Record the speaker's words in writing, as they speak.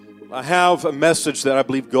I have a message that I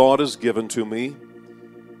believe God has given to me,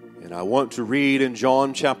 and I want to read in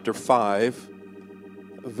John chapter 5,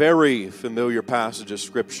 a very familiar passage of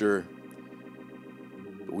Scripture.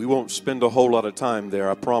 But we won't spend a whole lot of time there,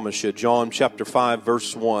 I promise you. John chapter 5,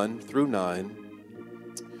 verse 1 through 9.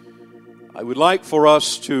 I would like for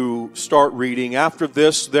us to start reading. After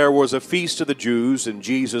this, there was a feast of the Jews, and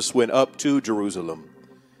Jesus went up to Jerusalem.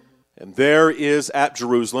 And there is at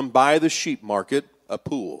Jerusalem, by the sheep market, a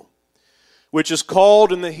pool, which is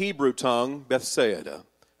called in the Hebrew tongue Bethsaida,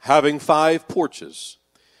 having 5 porches.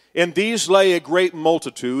 In these lay a great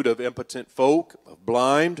multitude of impotent folk, of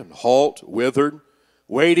blind and halt, withered,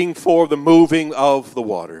 waiting for the moving of the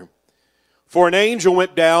water. For an angel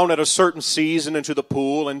went down at a certain season into the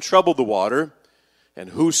pool and troubled the water, and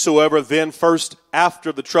whosoever then first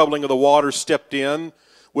after the troubling of the water stepped in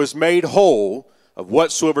was made whole of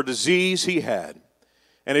whatsoever disease he had.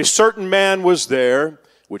 And a certain man was there,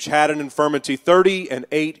 which had an infirmity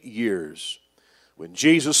 38 years. When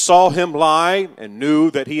Jesus saw him lie, and knew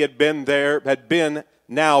that he had been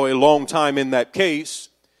now a long time in that case,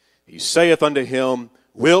 he saith unto him,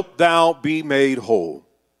 Wilt thou be made whole?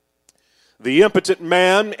 The impotent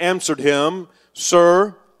man answered him,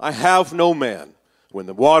 Sir, I have no man, when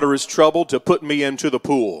the water is troubled, to put me into the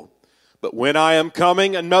pool. But when I am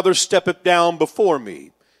coming, another steppeth down before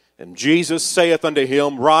me. And Jesus saith unto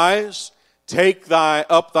him, Rise, take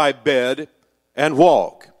up thy bed, and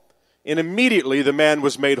walk. And immediately the man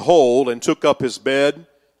was made whole, and took up his bed,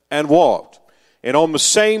 and walked. And on the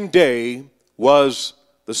same day was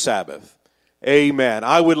the Sabbath. Amen.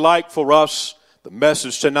 I would like for us, the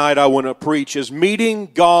message tonight I want to preach is meeting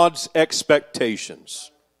God's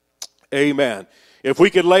expectations. Amen. If we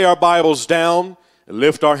could lay our Bibles down and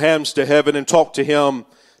lift our hands to heaven and talk to Him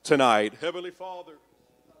tonight. Heavenly Father,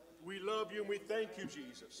 we love You and we thank You,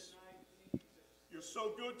 Jesus. You're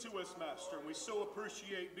so good to us, Master, and we so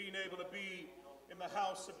appreciate being able to be in the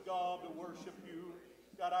house of God to worship You.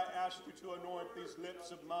 God, I ask You to anoint these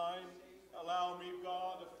lips of mine. Allow me,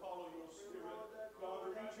 God, to follow Your Spirit. God, to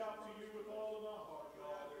reach out to You with all of my heart,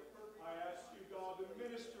 God. I ask You, God, to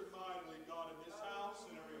minister mightily, God, in this house,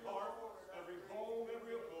 in every heart, every home,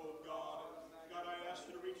 every abode, God. God, I ask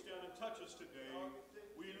You to reach down and touch us today.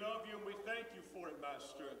 We love You and we thank You for it,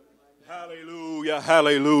 Master. Hallelujah,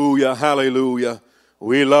 hallelujah, hallelujah.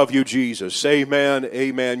 We love You, Jesus. Amen,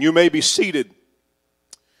 amen. You may be seated.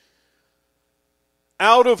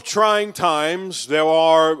 Out of trying times, there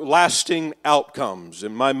are lasting outcomes.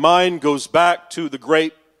 And my mind goes back to the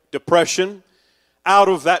Great Depression. Out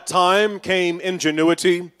of that time came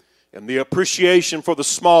ingenuity and the appreciation for the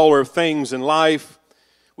smaller things in life.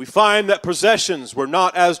 We find that possessions were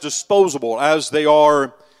not as disposable as they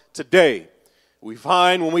are today. We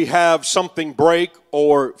find when we have something break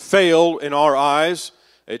or fail in our eyes,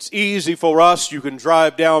 it's easy for us. You can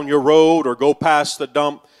drive down your road or go past the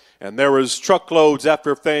dump, and there is truckloads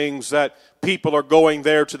after things that people are going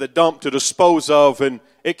there to the dump to dispose of, and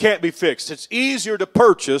it can't be fixed. It's easier to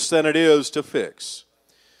purchase than it is to fix.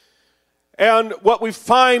 And what we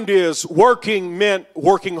find is working meant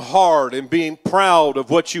working hard and being proud of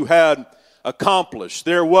what you had accomplished.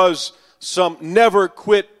 There was some never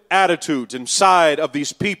quit attitudes inside of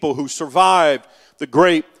these people who survived the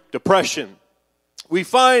Great Depression. We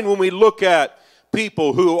find when we look at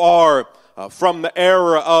people who are from the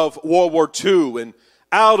era of World War II, and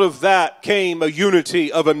out of that came a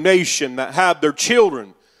unity of a nation that had their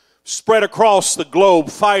children spread across the globe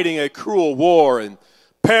fighting a cruel war, and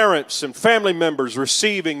parents and family members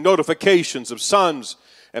receiving notifications of sons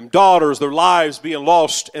and daughters, their lives being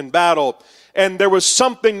lost in battle. And there was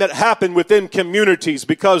something that happened within communities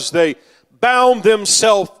because they bound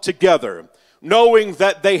themselves together, knowing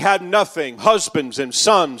that they had nothing. Husbands and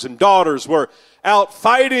sons and daughters were out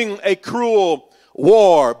fighting a cruel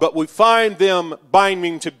war, but we find them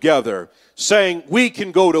binding together, saying, we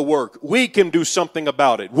can go to work, we can do something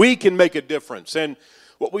about it, we can make a difference. And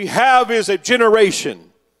what we have is a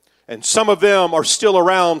generation, and some of them are still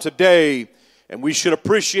around today, and we should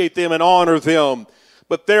appreciate them and honor them.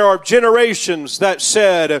 But there are generations that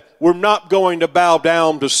said, we're not going to bow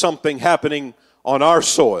down to something happening on our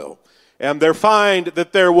soil. And they find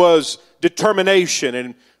that there was determination.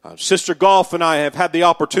 And Sister Goff and I have had the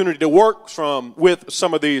opportunity to work with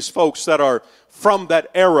some of these folks that are from that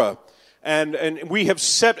era. And we have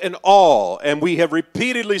sat in awe, and we have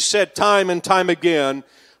repeatedly said time and time again,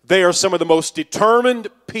 they are some of the most determined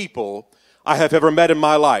people I have ever met in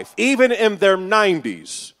my life. Even in their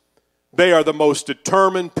 90s, they are the most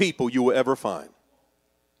determined people you will ever find.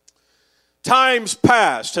 Times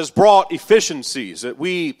past has brought efficiencies that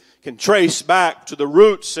we can trace back to the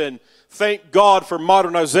roots and Thank God for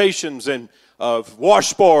modernizations and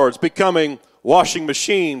washboards becoming washing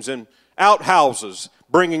machines and outhouses,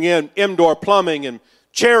 bringing in indoor plumbing and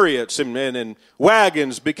chariots and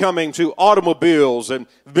wagons becoming to automobiles and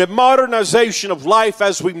the modernization of life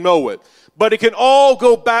as we know it. But it can all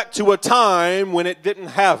go back to a time when it didn't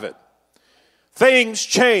have it. Things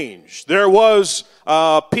changed. There was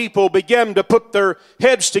people began to put their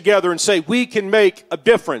heads together and say, we can make a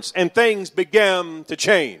difference, and things began to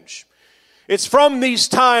change. It's from these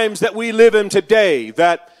times that we live in today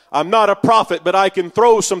that I'm not a prophet, but I can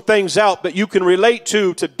throw some things out that you can relate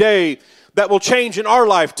to today that will change in our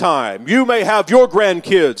lifetime. You may have your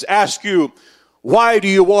grandkids ask you, why do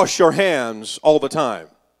you wash your hands all the time?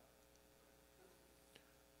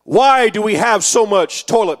 Why do we have so much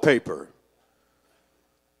toilet paper?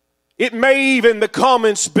 It may even the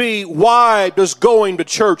comments be, why does going to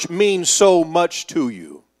church mean so much to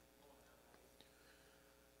you?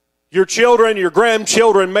 Your children, your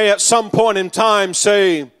grandchildren may at some point in time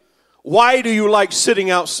say, why do you like sitting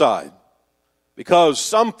outside? Because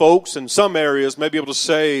some folks in some areas may be able to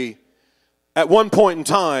say, at one point in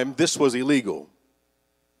time, this was illegal.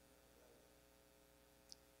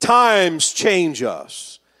 Times change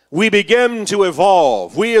us. We begin to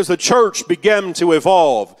evolve. We as the church begin to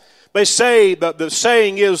evolve. They say that the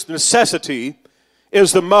saying is necessity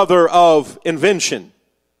is the mother of invention.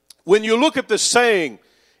 When you look at the saying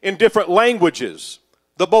in different languages,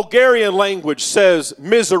 the Bulgarian language says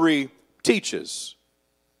misery teaches.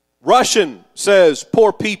 Russian says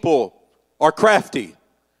poor people are crafty.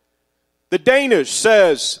 The Danish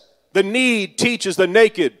says the need teaches the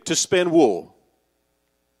naked to spin wool.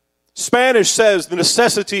 Spanish says the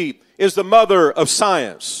necessity is the mother of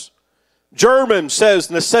science. German says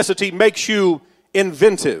necessity makes you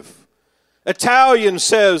inventive. Italian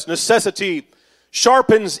says necessity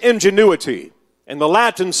sharpens ingenuity. And the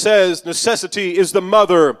Latin says necessity is the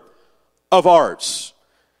mother of arts.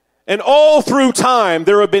 And all through time,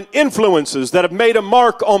 there have been influences that have made a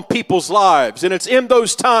mark on people's lives. And it's in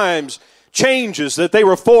those times, changes that they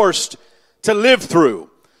were forced to live through.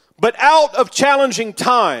 But out of challenging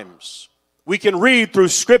times, we can read through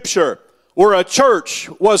Scripture where a church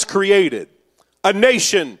was created. A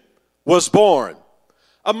nation was born.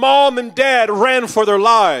 A mom and dad ran for their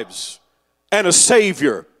lives, and a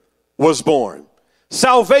Savior was born.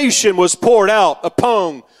 Salvation was poured out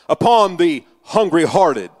upon the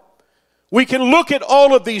hungry-hearted. We can look at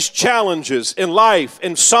all of these challenges in life,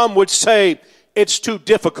 and some would say it's too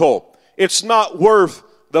difficult. It's not worth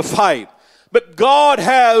the fight. But God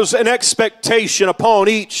has an expectation upon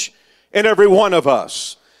each and every one of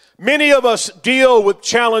us. Many of us deal with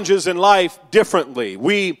challenges in life differently.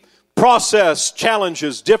 We process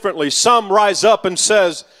challenges differently. Some rise up and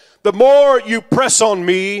says, the more you press on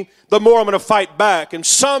me, the more I'm going to fight back. And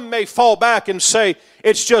some may fall back and say,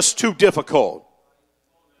 it's just too difficult.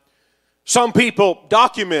 Some people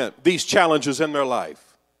document these challenges in their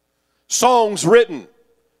life. Songs written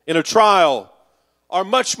in a trial are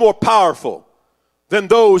much more powerful than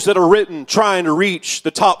those that are written trying to reach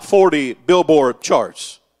the top 40 Billboard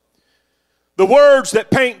charts. The words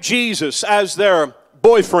that paint Jesus as their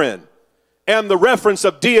boyfriend and the reference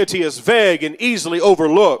of deity is vague and easily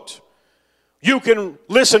overlooked. You can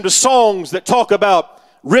listen to songs that talk about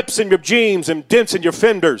rips in your jeans and dents in your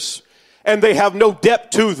fenders, and they have no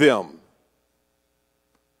depth to them.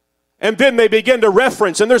 And then they begin to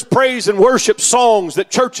reference, and there's praise and worship songs that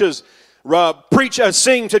churches preach and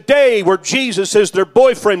sing today where Jesus is their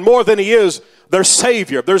boyfriend more than he is their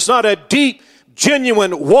Savior. There's not a deep,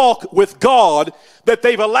 genuine walk with God that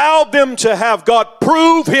they've allowed them to have God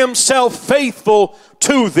prove himself faithful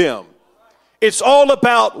to them. It's all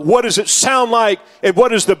about what does it sound like and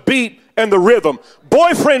what is the beat and the rhythm.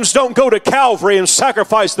 Boyfriends don't go to Calvary and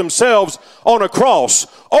sacrifice themselves on a cross.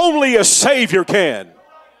 Only a Savior can.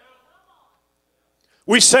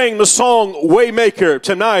 We sang the song Waymaker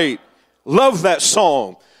tonight. Love that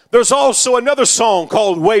song. There's also another song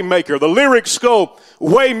called Waymaker. The lyrics go,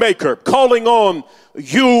 Waymaker, calling on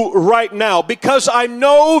you right now because I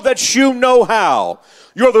know that you know how.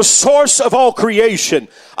 You're the source of all creation.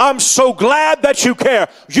 I'm so glad that you care.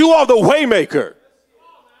 You are the Waymaker.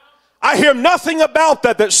 I hear nothing about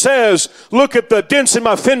that says, look at the dents in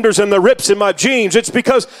my fenders and the rips in my jeans. It's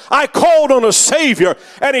because I called on a Savior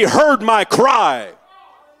and he heard my cry.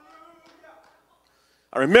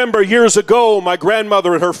 I remember years ago, my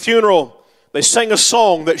grandmother at her funeral, they sang a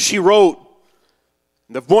song that she wrote.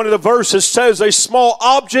 One of the verses says, a small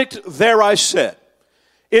object there I set.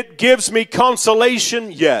 It gives me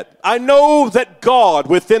consolation yet. I know that God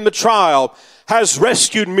within the trial has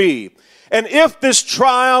rescued me. And if this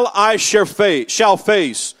trial I shall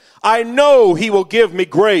face, I know he will give me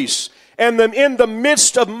grace. And then in the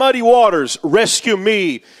midst of muddy waters, rescue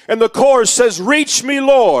me. And the chorus says, reach me,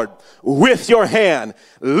 Lord, with your hand.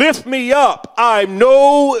 Lift me up. I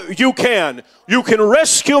know you can. You can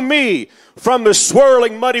rescue me from the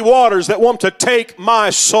swirling muddy waters that want to take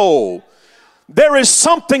my soul. There is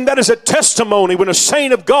something that is a testimony when a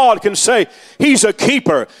saint of God can say, he's a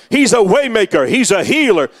keeper, he's a waymaker, he's a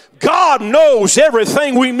healer. God knows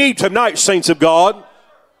everything we need tonight, saints of God.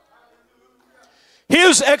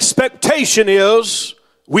 His expectation is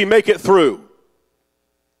we make it through.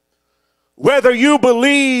 Whether you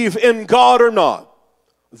believe in God or not,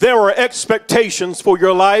 there are expectations for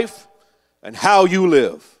your life and how you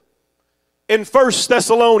live. In 1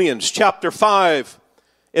 Thessalonians chapter 5,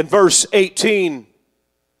 in verse 18,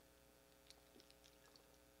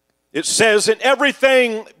 it says, in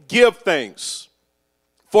everything give thanks,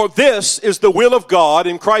 for this is the will of God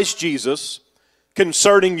in Christ Jesus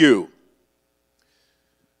concerning you.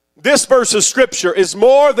 This verse of scripture is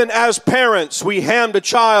more than as parents we hand a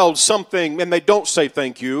child something and they don't say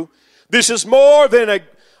thank you. This is more than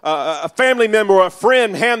a family member or a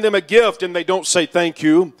friend hand them a gift and they don't say thank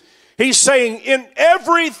you. He's saying, in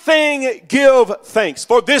everything give thanks,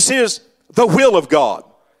 for this is the will of God.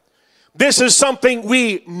 This is something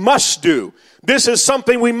we must do. This is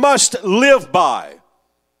something we must live by.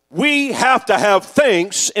 We have to have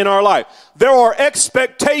thanks in our life. There are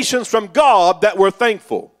expectations from God that we're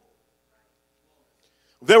thankful.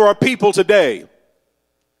 There are people today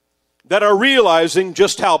that are realizing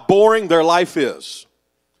just how boring their life is.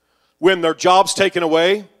 When their job's taken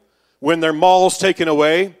away, when their mall's taken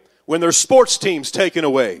away, when their sports team's taken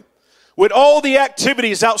away, when all the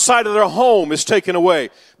activities outside of their home is taken away,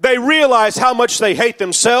 they realize how much they hate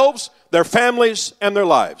themselves, their families, and their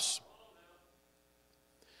lives.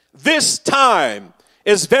 This time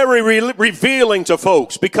is very revealing to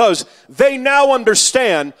folks because they now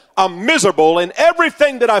understand I'm miserable and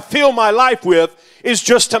everything that I fill my life with is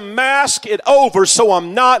just to mask it over so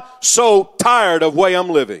I'm not so tired of the way I'm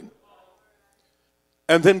living.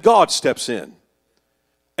 And then God steps in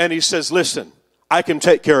and he says, listen, I can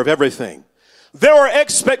take care of everything. There are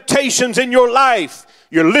expectations in your life.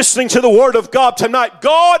 You're listening to the word of God tonight.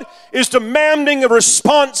 God is demanding a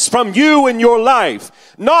response from you in your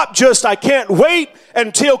life. Not just, I can't wait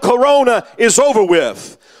until Corona is over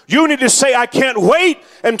with. You need to say, I can't wait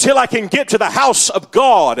until I can get to the house of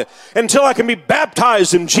God, until I can be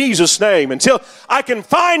baptized in Jesus' name, until I can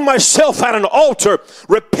find myself at an altar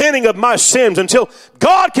repenting of my sins, until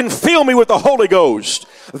God can fill me with the Holy Ghost.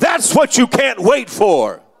 That's what you can't wait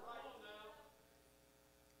for.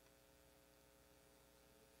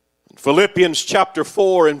 Philippians chapter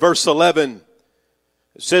 4 and verse 11,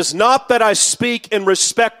 it says, not that I speak in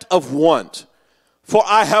respect of want, for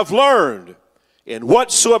I have learned in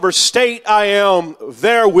whatsoever state I am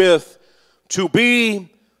therewith to be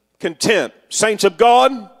content. Saints of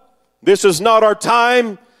God, this is not our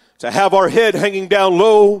time to have our head hanging down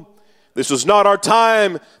low. This is not our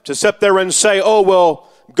time to sit there and say, oh, well,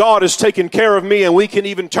 God has taken care of me, and we can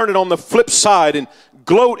even turn it on the flip side and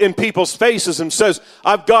gloat in people's faces and says,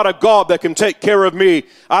 I've got a God that can take care of me.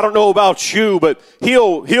 I don't know about you, but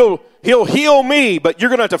He'll heal me, but you're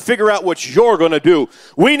going to have to figure out what you're going to do.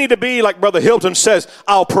 We need to be like Brother Hilton says,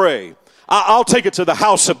 I'll pray. I'll take it to the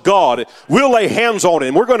house of God. We'll lay hands on it.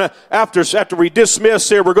 And we're going to, after we dismiss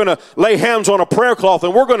here, we're going to lay hands on a prayer cloth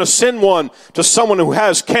and we're going to send one to someone who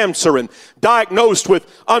has cancer and diagnosed with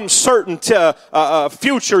uncertain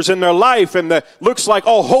futures in their life and that looks like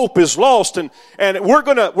all hope is lost. And we're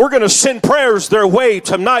going to send prayers their way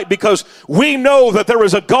tonight because we know that there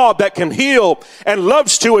is a God that can heal and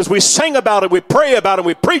loves to. As we sing about it, we pray about it,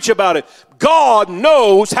 we preach about it. God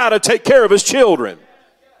knows how to take care of His children.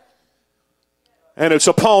 And it's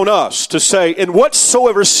upon us to say, in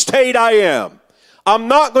whatsoever state I am, I'm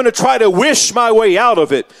not going to try to wish my way out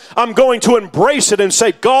of it. I'm going to embrace it and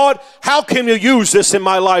say, God, how can you use this in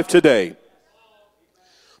my life today?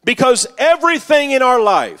 Because everything in our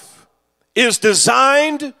life is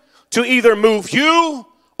designed to either move you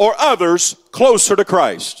or others closer to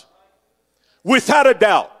Christ. Without a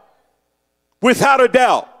doubt,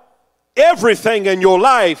 everything in your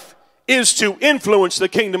life is to influence the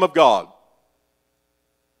kingdom of God.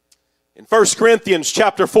 In 1 Corinthians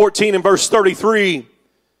chapter 14 and verse 33,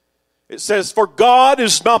 it says, for God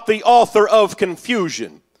is not the author of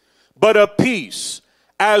confusion, but of peace,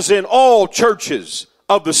 as in all churches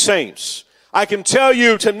of the saints. I can tell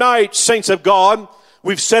you tonight, saints of God,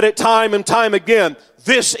 we've said it time and time again,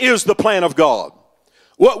 this is the plan of God.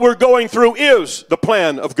 What we're going through is the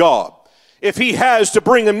plan of God. If He has to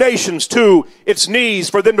bring the nations to its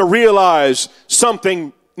knees for them to realize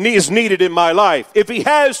something is needed in my life, if he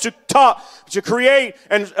has to create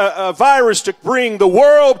a virus to bring the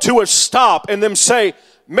world to a stop and then say,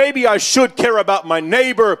 maybe I should care about my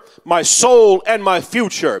neighbor, my soul, and my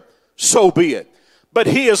future, so be it. But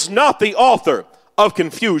he is not the author of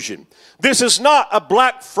confusion. This is not a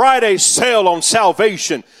Black Friday sale on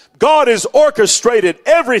salvation. God has orchestrated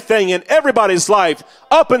everything in everybody's life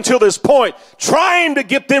up until this point, trying to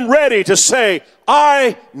get them ready to say,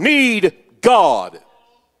 I need God.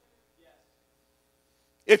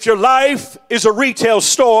 If your life is a retail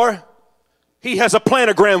store, he has a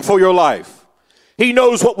planogram for your life. He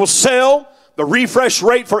knows what will sell, the refresh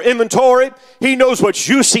rate for inventory. He knows what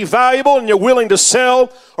you see valuable and you're willing to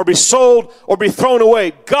sell or be sold or be thrown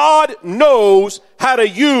away. God knows how to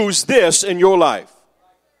use this in your life.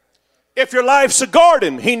 If your life's a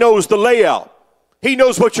garden, he knows the layout. He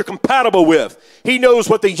knows what you're compatible with. He knows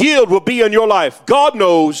what the yield will be in your life. God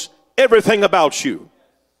knows everything about you.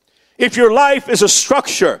 If your life is a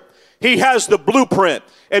structure, he has the blueprint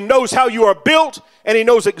and knows how you are built, and he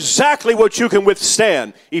knows exactly what you can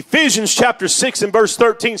withstand. Ephesians chapter 6 and verse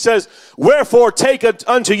 13 says, wherefore take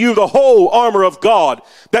unto you the whole armor of God,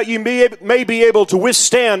 that you may be able to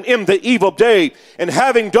withstand in the evil day, and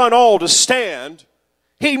having done all to stand.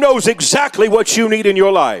 He knows exactly what you need in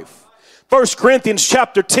your life. 1 Corinthians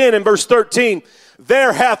chapter 10 and verse 13,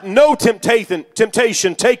 there hath no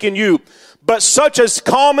temptation taken you, but such as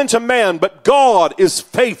common to man, but God is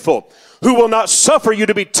faithful, who will not suffer you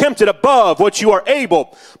to be tempted above what you are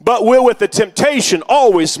able, but will with the temptation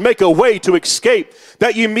always make a way to escape,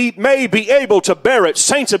 that you may be able to bear it.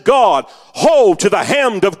 Saints of God, hold to the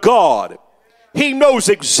hand of God. He knows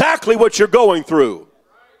exactly what you're going through.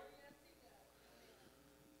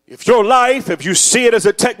 If your life, if you see it as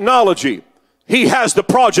a technology, he has the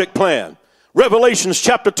project plan. Revelations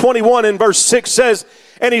chapter 21 and verse 6 says,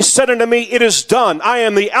 and he said unto me, it is done. I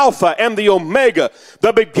am the Alpha and the Omega,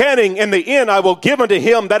 the beginning and the end. I will give unto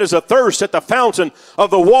him that is athirst at the fountain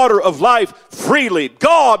of the water of life freely.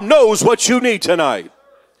 God knows what you need tonight.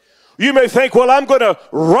 You may think, well, I'm going to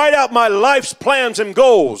write out my life's plans and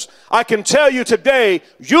goals. I can tell you today,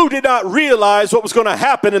 you did not realize what was going to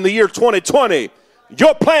happen in the year 2020.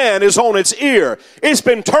 Your plan is on its ear. It's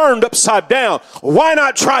been turned upside down. Why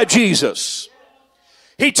not try Jesus?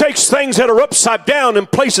 He takes things that are upside down and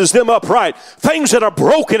places them upright. Things that are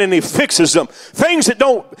broken and he fixes them. Things that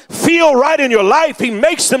don't feel right in your life, he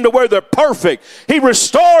makes them to where they're perfect. He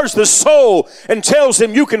restores the soul and tells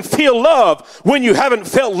them you can feel love when you haven't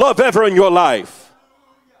felt love ever in your life.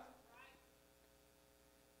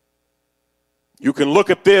 You can look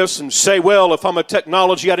at this and say, well, if I'm a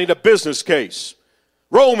technology, I need a business case.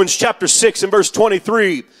 Romans chapter 6 and verse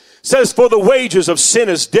 23 says, for the wages of sin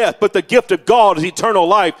is death, but the gift of God is eternal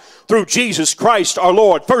life through Jesus Christ our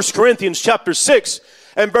Lord. 1 Corinthians chapter 6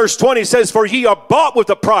 and verse 20 says, for ye are bought with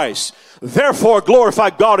a price. Therefore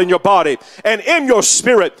glorify God in your body and in your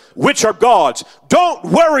spirit, which are God's. Don't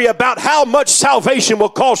worry about how much salvation will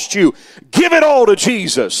cost you. Give it all to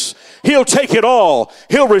Jesus. He'll take it all.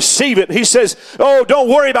 He'll receive it. He says, oh, don't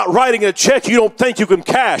worry about writing a check you don't think you can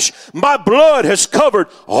cash. My blood has covered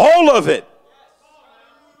all of it.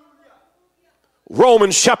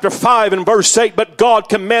 Romans chapter 5 and verse 8, but God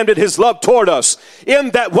commanded his love toward us,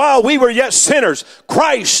 in that while we were yet sinners,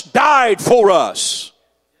 Christ died for us.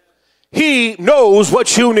 He knows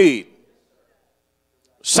what you need.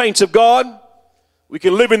 Saints of God, we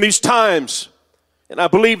can live in these times, and I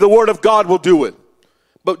believe the word of God will do it.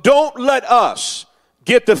 But don't let us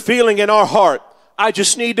get the feeling in our heart, I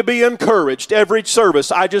just need to be encouraged. Every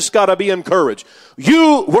service, I just got to be encouraged.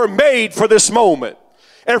 You were made for this moment.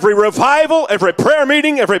 Every revival, every prayer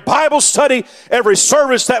meeting, every Bible study, every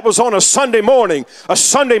service that was on a Sunday morning, a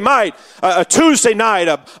Sunday night, a Tuesday night,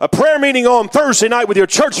 a prayer meeting on Thursday night with your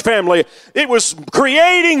church family, it was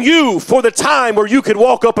creating you for the time where you could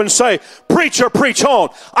walk up and say, preacher, preach on.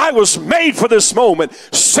 I was made for this moment.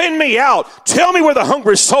 Send me out. Tell me where the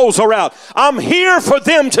hungry souls are out. I'm here for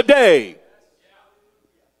them today.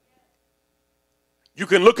 You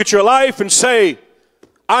can look at your life and say,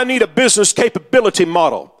 I need a business capability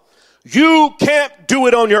model. You can't do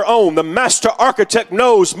it on your own. The master architect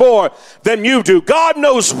knows more than you do. God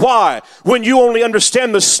knows why. When you only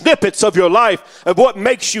understand the snippets of your life, of what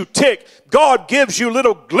makes you tick, God gives you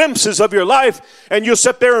little glimpses of your life, and you'll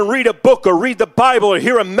sit there and read a book or read the Bible or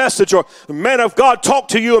hear a message, or the man of God talk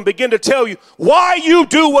to you and begin to tell you why you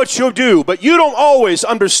do what you do. But you don't always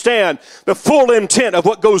understand the full intent of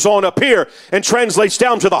what goes on up here and translates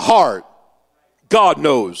down to the heart. God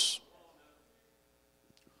knows.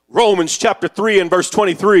 Romans chapter 3 and verse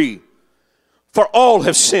 23. For all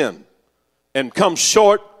have sinned and come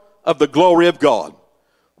short of the glory of God,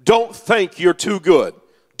 Don't think you're too good.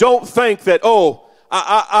 Don't think that, oh,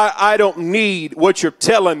 I don't need what you're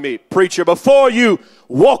telling me, preacher. Before you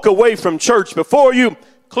walk away from church, before you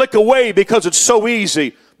click away because it's so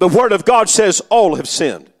easy, the Word of God says all have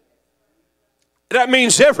sinned. That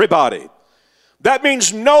means everybody. That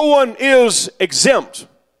means no one is exempt.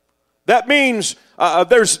 That means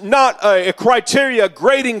there's not a criteria,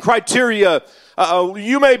 grading criteria.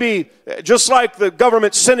 You may be just like the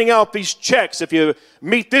government sending out these checks. If you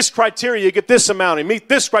meet this criteria, you get this amount. And meet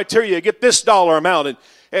this criteria, you get this dollar amount.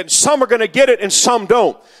 And some are going to get it and some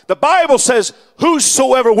don't. The Bible says,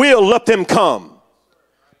 whosoever will, let them come.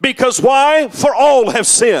 Because why? For all have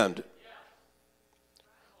sinned.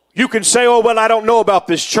 You can say, oh, well, I don't know about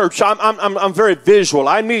this church. I'm very visual.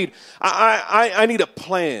 I need a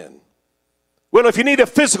plan. Well, if you need a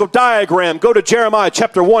physical diagram, go to Jeremiah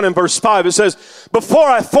chapter 1 and verse 5. It says, before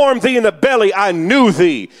I formed thee in the belly, I knew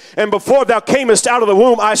thee. And before thou camest out of the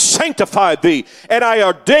womb, I sanctified thee. And I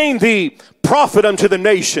ordained thee prophet unto the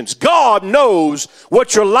nations. God knows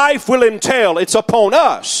what your life will entail. It's upon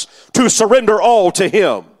us to surrender all to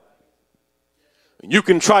Him. And you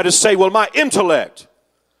can try to say, well, my intellect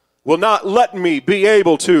will not let me be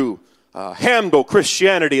able to handle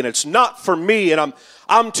Christianity, and it's not for me, and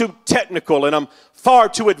I'm too technical, and I'm far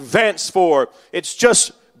too advanced for. It's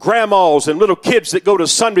just grandmas and little kids that go to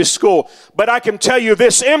Sunday school. But I can tell you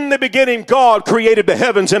this, in the beginning, God created the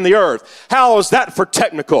heavens and the earth. How is that for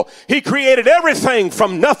technical? He created everything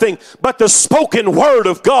from nothing but the spoken word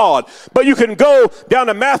of God. But you can go down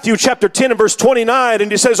to Matthew chapter 10 and verse 29,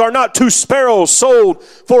 and He says, are not two sparrows sold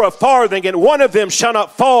for a farthing, and one of them shall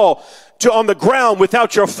not fall on the ground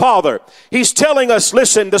without your Father? He's telling us,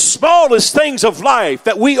 listen, the smallest things of life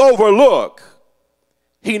that we overlook,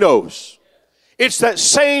 He knows. It's that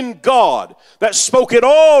same God that spoke it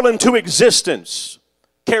all into existence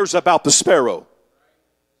cares about the sparrow.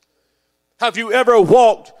 Have you ever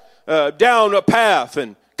walked down a path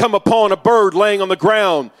and come upon a bird laying on the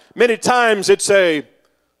ground? Many times it's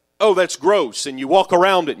oh, that's gross, and you walk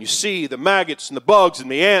around it and you see the maggots and the bugs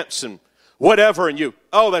and the ants and whatever, and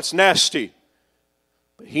oh, that's nasty.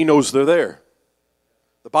 But He knows they're there.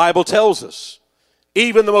 The Bible tells us,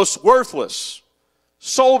 even the most worthless,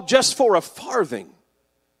 sold just for a farthing,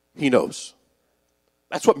 He knows.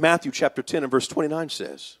 That's what Matthew chapter 10 and verse 29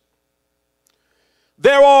 says.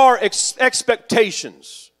 There are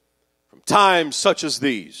expectations from times such as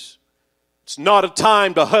these. It's not a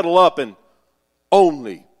time to huddle up and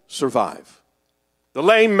only survive. The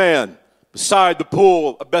lame man beside the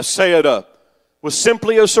pool of Bethsaida was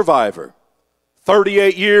simply a survivor.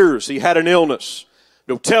 38 years he had an illness.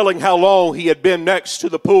 No telling how long he had been next to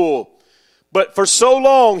the pool. But for so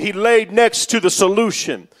long he laid next to the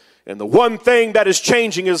solution. And the one thing that is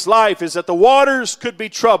changing his life is that the waters could be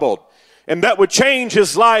troubled. And that would change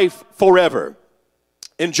his life forever.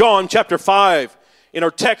 In John chapter 5, in our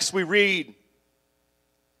text we read,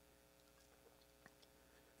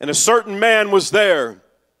 and a certain man was there,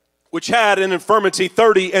 which had an infirmity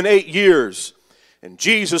 38 years. And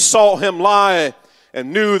Jesus saw him lie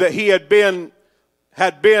and knew that he had been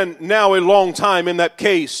now a long time in that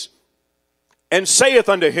case, and saith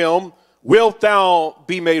unto him, wilt thou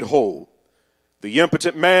be made whole? The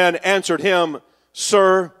impotent man answered him,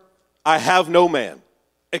 Sir, I have no man.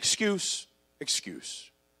 Excuse.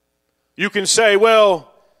 You can say,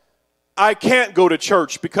 well, I can't go to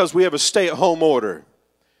church because we have a stay-at-home order.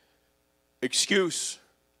 Excuse.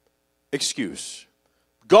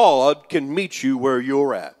 God can meet you where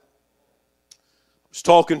you're at. I was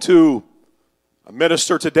talking to a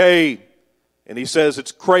minister today, and he says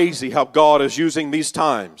it's crazy how God is using these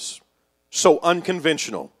times. So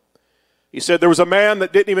unconventional. He said there was a man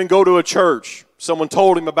that didn't even go to a church. Someone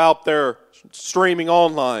told him about their streaming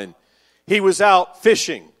online. He was out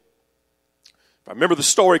fishing. If I remember the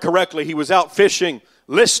story correctly, he was out fishing,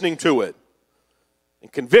 listening to it.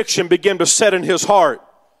 And conviction began to set in his heart.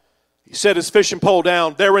 He set his fishing pole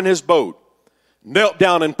down there in his boat, knelt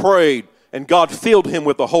down and prayed, and God filled him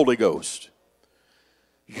with the Holy Ghost.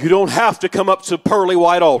 You don't have to come up to pearly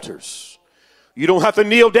white altars. You don't have to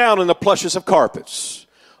kneel down in the plushes of carpets.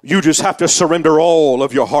 You just have to surrender all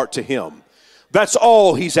of your heart to Him. That's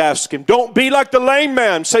all He's asking. Don't be like the lame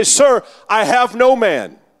man. Say, Sir, I have no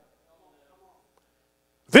man.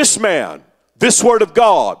 This man, this Word of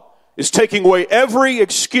God, is taking away every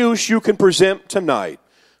excuse you can present tonight.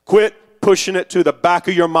 Quit pushing it to the back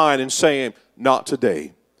of your mind and saying, not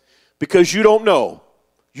today. Because you don't know.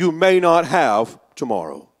 You may not have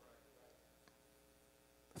tomorrow.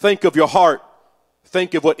 Think of your heart.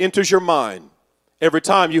 Think of what enters your mind. Every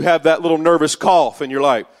time you have that little nervous cough and you're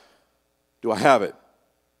like, do I have it?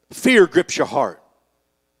 Fear grips your heart.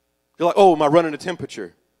 You're like, oh, am I running a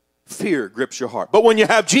temperature? Fear grips your heart. But when you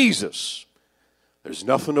have Jesus, there's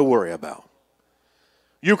nothing to worry about.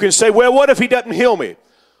 You can say, well, what if he doesn't heal me?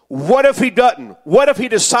 What if he doesn't? What if he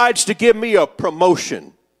decides to give me a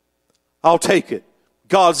promotion? I'll take it.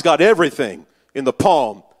 God's got everything in the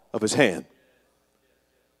palm of his hand.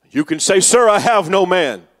 You can say, sir, I have no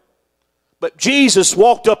man. But Jesus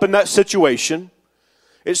walked up in that situation.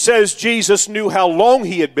 It says Jesus knew how long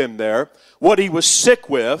he had been there, what he was sick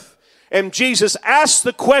with, and Jesus asked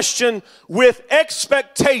the question with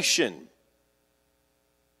expectation.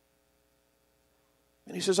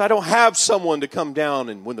 And he says, I don't have someone to come down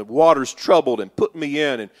and when the water's troubled and put me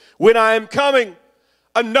in. And when I am coming,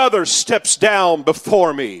 another steps down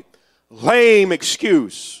before me. Lame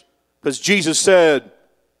excuse. Because Jesus said,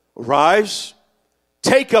 arise,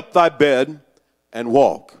 take up thy bed, and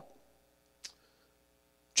walk.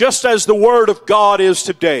 Just as the word of God is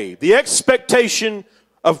today, the expectation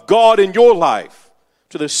of God in your life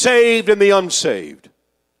to the saved and the unsaved,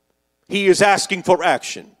 he is asking for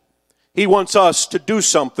action. He wants us to do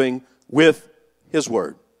something with his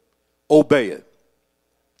word. Obey it.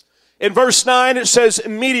 In verse 9 it says,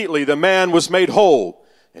 immediately the man was made whole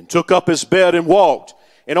and took up his bed and walked.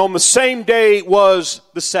 And on the same day was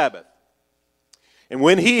the Sabbath. And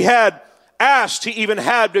when he had asked, he even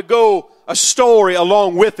had to go a story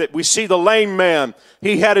along with it. We see the lame man.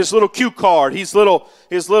 He had his little cue card, his little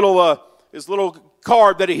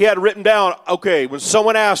card that he had written down. Okay, when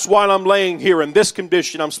someone asks why I'm laying here in this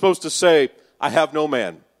condition, I'm supposed to say, I have no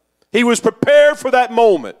man. He was prepared for that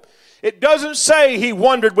moment. It doesn't say he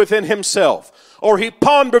wondered within himself or he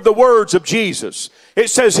pondered the words of Jesus. It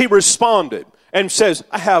says he responded and says,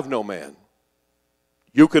 I have no man.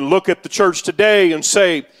 You can look at the church today and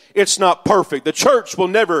say, it's not perfect. The church will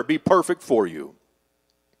never be perfect for you.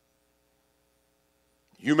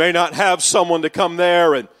 You may not have someone to come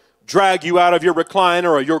there and drag you out of your recliner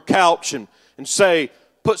or your couch and say,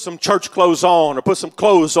 put some church clothes on or put some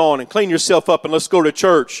clothes on and clean yourself up and let's go to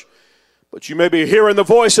church. But you may be hearing the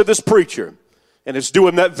voice of this preacher and it's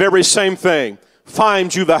doing that very same thing.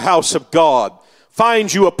 Find you the house of God.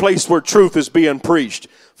 Find you a place where truth is being preached.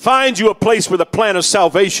 Find you a place where the plan of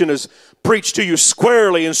salvation is preached to you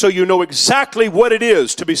squarely and so you know exactly what it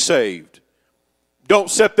is to be saved. Don't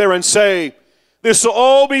sit there and say, this will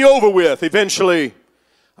all be over with eventually.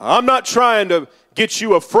 I'm not trying to get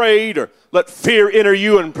you afraid or let fear enter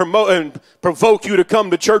you and provoke you to come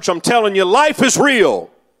to church. I'm telling you, life is real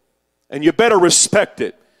and you better respect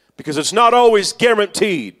it because it's not always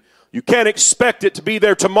guaranteed. You can't expect it to be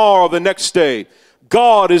there tomorrow or the next day.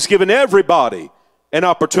 God has given everybody an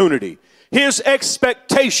opportunity. His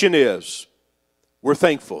expectation is we're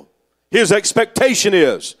thankful. His expectation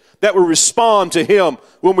is that we respond to him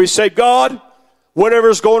when we say, God,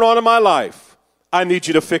 whatever's going on in my life, I need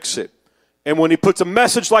you to fix it. And when he puts a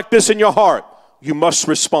message like this in your heart, you must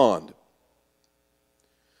respond.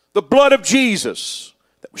 The blood of Jesus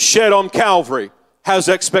that was shed on Calvary has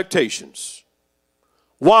expectations.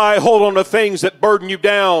 Why hold on to things that burden you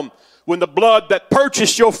down when the blood that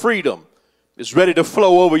purchased your freedom is ready to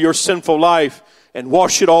flow over your sinful life and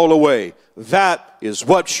wash it all away? That is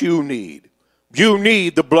what you need. You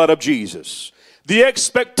need the blood of Jesus. The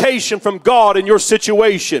expectation from God in your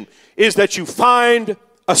situation is that you find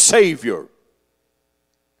a Savior.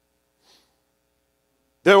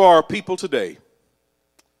 There are people today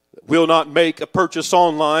that will not make a purchase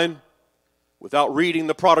online without reading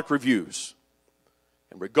the product reviews.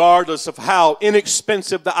 And regardless of how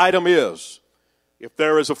inexpensive the item is, if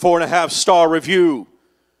there is a 4.5-star review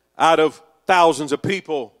out of thousands of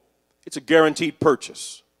people, it's a guaranteed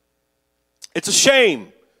purchase. It's a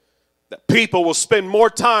shame that people will spend more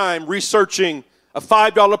time researching a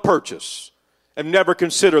 $5 purchase and never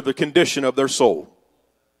consider the condition of their soul.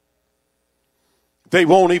 They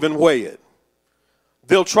won't even weigh it.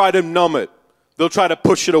 They'll try to numb it. They'll try to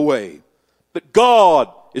push it away. But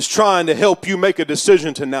God is trying to help you make a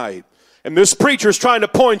decision tonight. And this preacher is trying to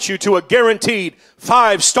point you to a guaranteed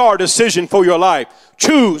 5-star decision for your life.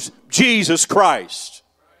 Choose Jesus Christ.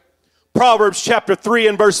 Proverbs chapter 3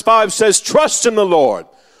 and verse 5 says, trust in the Lord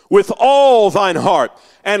with all thine heart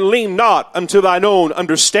and lean not unto thine own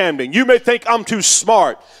understanding. You may think I'm too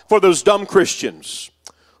smart for those dumb Christians.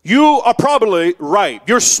 You are probably right.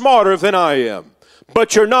 You're smarter than I am.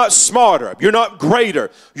 But you're not smarter. You're not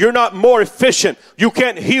greater. You're not more efficient. You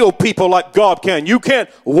can't heal people like God can. You can't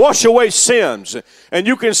wash away sins. And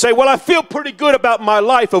you can say, well, I feel pretty good about my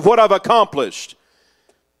life of what I've accomplished.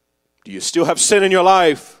 Do you still have sin in your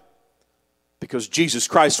life? Because Jesus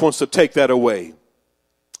Christ wants to take that away.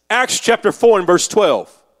 Acts chapter 4 and verse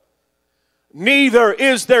 12. Neither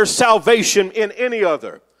is there salvation in any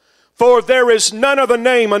other. For there is none other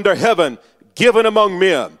name under heaven given among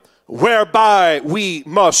men whereby we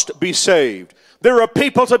must be saved. There are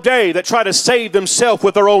people today that try to save themselves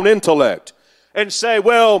with their own intellect and say,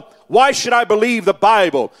 well, why should I believe the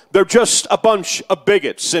Bible? They're just a bunch of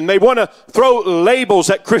bigots, and they want to throw labels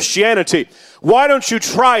at Christianity. Why don't you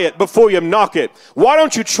try it before you knock it? Why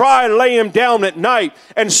don't you try laying down at night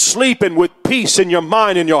and sleeping with peace in your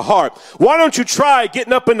mind and your heart? Why don't you try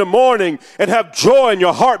getting up in the morning and have joy in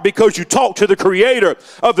your heart because you talk to the Creator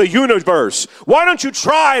of the universe? Why don't you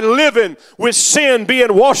try living with sin,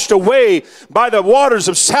 being washed away by the waters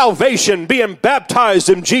of salvation, being baptized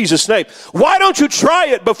in Jesus' name? Why don't you try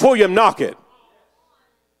it before you knock it?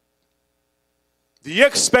 The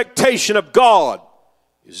expectation of God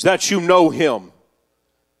is that you know Him.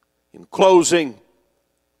 In closing,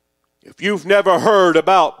 if you've never heard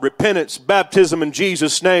about repentance, baptism in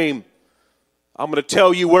Jesus' name, I'm going to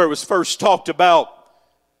tell you where it was first talked about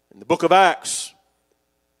in the book of Acts.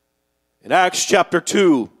 In Acts chapter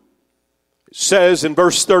 2, it says in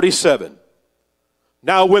verse 37,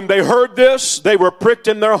 Now when they heard this, they were pricked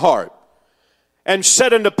in their heart, and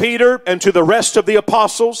said unto Peter and to the rest of the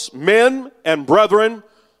apostles, Men and brethren,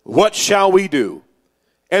 what shall we do?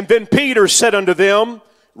 And then Peter said unto them,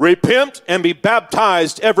 Repent and be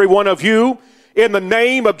baptized every one of you in the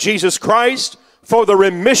name of Jesus Christ for the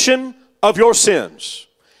remission of your sins.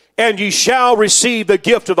 And ye shall receive the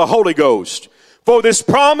gift of the Holy Ghost. For this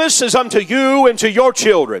promise is unto you and to your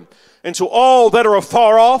children, and to all that are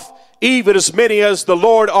afar off, even as many as the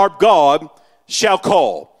Lord our God shall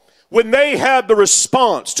call. When they had the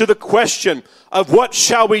response to the question of what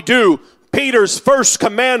shall we do, Peter's first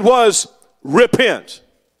command was, repent.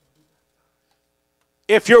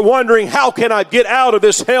 If you're wondering, how can I get out of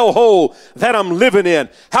this hellhole that I'm living in?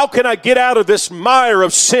 How can I get out of this mire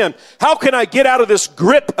of sin? How can I get out of this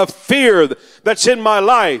grip of fear that's in my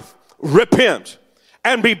life? Repent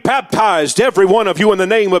and be baptized, every one of you, in the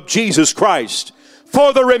name of Jesus Christ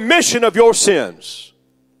for the remission of your sins.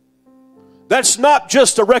 That's not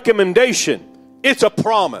just a recommendation, it's a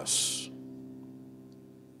promise.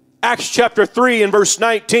 Acts chapter 3 and verse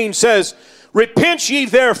 19 says, Repent ye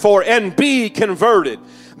therefore and be converted,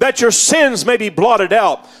 that your sins may be blotted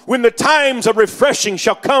out, when the times of refreshing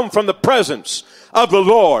shall come from the presence of the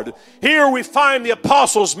Lord. Here we find the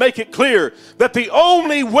apostles make it clear that the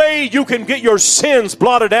only way you can get your sins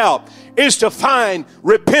blotted out is to find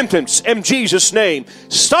repentance in Jesus' name.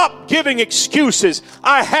 Stop giving excuses.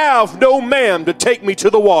 I have no man to take me to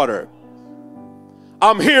the water.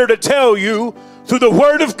 I'm here to tell you through the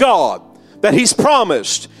Word of God that He's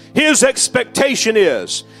promised. His expectation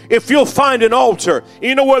is, if you'll find an altar,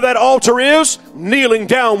 you know where that altar is? Kneeling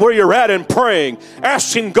down where you're at and praying,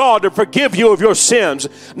 asking God to forgive you of your sins.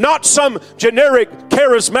 Not some generic,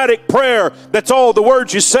 charismatic prayer that's all the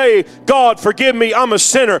words you say, God, forgive me, I'm a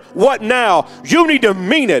sinner. What now? You need to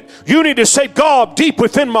mean it. You need to say, God, deep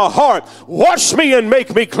within my heart, wash me and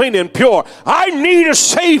make me clean and pure. I need a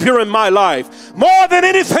Savior in my life. More than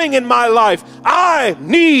anything in my life, I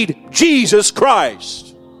need Jesus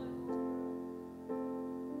Christ.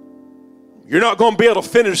 You're not going to be able to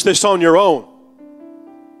finish this on your own.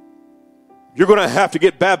 You're going to have to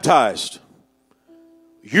get baptized.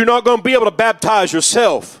 You're not going to be able to baptize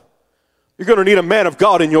yourself. You're going to need a man of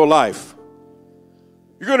God in your life.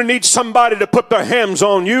 You're going to need somebody to put their hands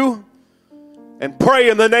on you and pray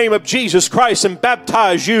in the name of Jesus Christ and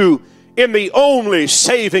baptize you in the only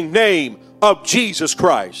saving name of Jesus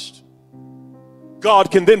Christ.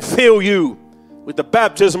 God can then fill you with the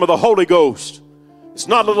baptism of the Holy Ghost. It's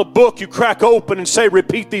not a little book you crack open and say,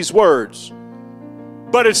 repeat these words.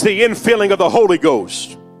 But it's the infilling of the Holy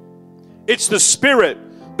Ghost. It's the Spirit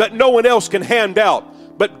that no one else can hand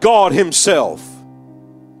out but God Himself.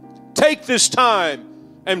 Take this time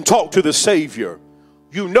and talk to the Savior.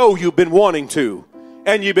 You know you've been wanting to,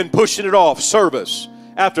 and you've been pushing it off service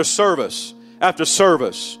after service after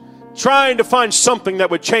service, trying to find something that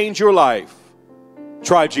would change your life.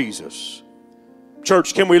 Try Jesus.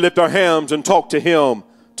 Church, can we lift our hands and talk to Him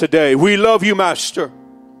today? We love you, Master.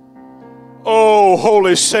 Oh,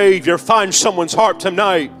 Holy Savior, find someone's heart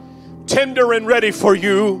tonight, tender and ready for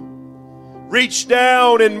you. Reach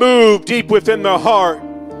down and move deep within their heart.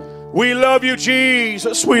 We love you,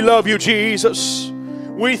 Jesus. We love you, Jesus.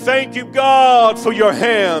 We thank you, God, for your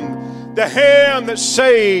hand, the hand that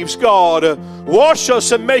saves, God. Wash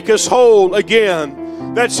us and make us whole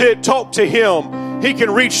again. That's it. Talk to Him. He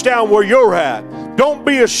can reach down where you're at. Don't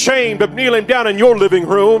be ashamed of kneeling down in your living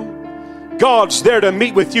room. God's there to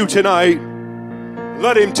meet with you tonight.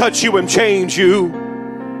 Let Him touch you and change you.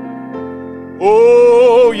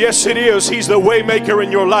 Oh, yes it is. He's the way maker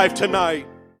in your life tonight.